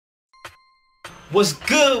What's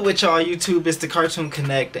good with y'all YouTube? It's the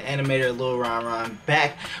CartoonConnect, the animator Lil Ron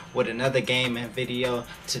back with another game and video.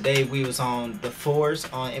 Today we was on the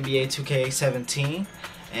 4s on NBA 2K17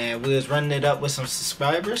 and we was running it up with some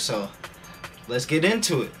subscribers, so let's get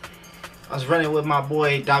into it. I was running with my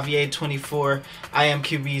boy Davier24, I am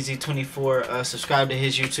QBZ24, subscribe to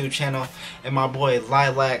his YouTube channel, and my boy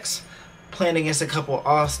Lilacs, playing against a couple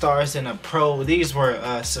all-stars and a pro. These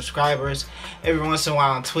were subscribers. Every once in a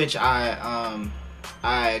while on Twitch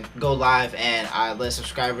I go live and I let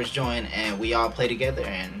subscribers join and we all play together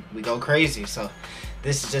and we go crazy. So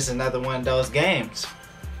this is just another one of those games.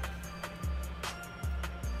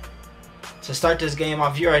 To start this game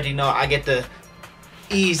off, you already know I get the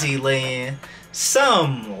easy lay-in.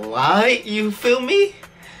 Some light, you feel me?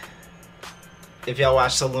 If y'all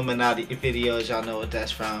watch the Illuminati videos, y'all know what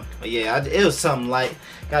that's from. But yeah, it was something light.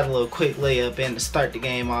 Got a little quick layup in to start the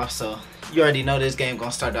game off, so you already know this game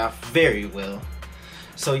gonna start off very well.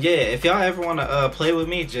 So yeah, if y'all ever wanna play with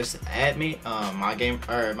me, just add me. My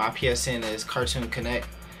PSN is CartoonConnect.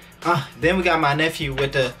 Then we got my nephew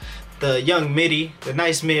with the young midi, the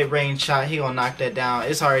nice mid-range shot. He gonna knock that down.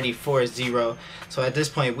 It's already 4-0, so at this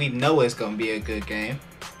point we know it's gonna be a good game.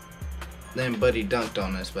 Then Buddy dunked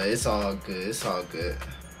on us, but it's all good. It's all good.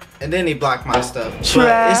 And then he blocked my stuff, but it's cool.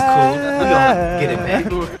 We gonna get it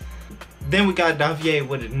back. Then we got Davier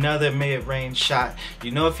with another mid-range shot.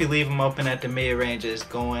 You know, if you leave him open at the mid-range, it's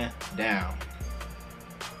going down.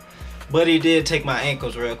 But he did take my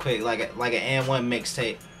ankles real quick, like an N1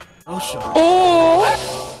 mixtape.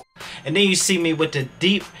 Oh! And then you see me with the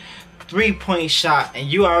deep three-point shot, and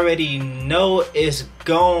you already know it's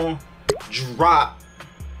gon' drop.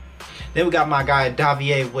 Then we got my guy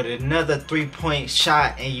Davier with another three-point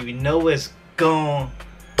shot, and you know it's gon'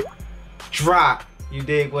 drop. You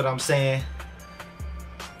dig what I'm saying?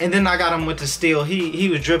 And then I got him with the steal. He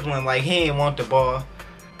was dribbling like he ain't want the ball.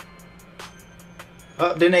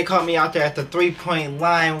 Then they caught me out there at the three-point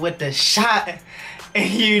line with the shot, and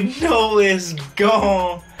you know it's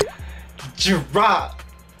gon' drop.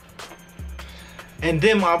 And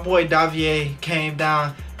then my boy Davier came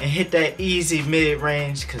down and hit that easy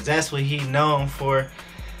mid-range, cause that's what he known for.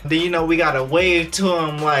 Then you know we gotta wave to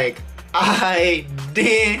him like, alright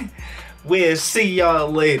then, we'll see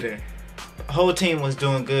y'all later. The whole team was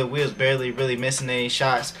doing good. We was barely really missing any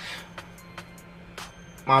shots.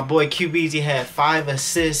 My boy QBZ had 5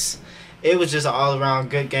 assists. It was just an all-around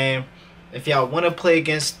good game. If y'all wanna play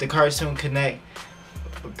against the CartoonConnect,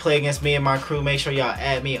 play against me and my crew, make sure y'all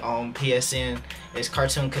add me on PSN. It's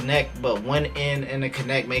CartoonConnect, but when in the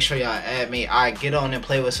Connect, make sure y'all add me. I get on and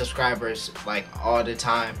play with subscribers like all the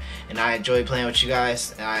time, and I enjoy playing with you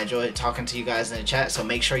guys, and I enjoy talking to you guys in the chat, so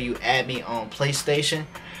make sure you add me on PlayStation.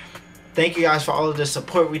 Thank you guys for all of the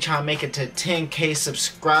support. We try to make it to 10K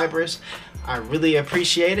subscribers. I really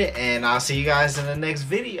appreciate it, and I'll see you guys in the next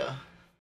video.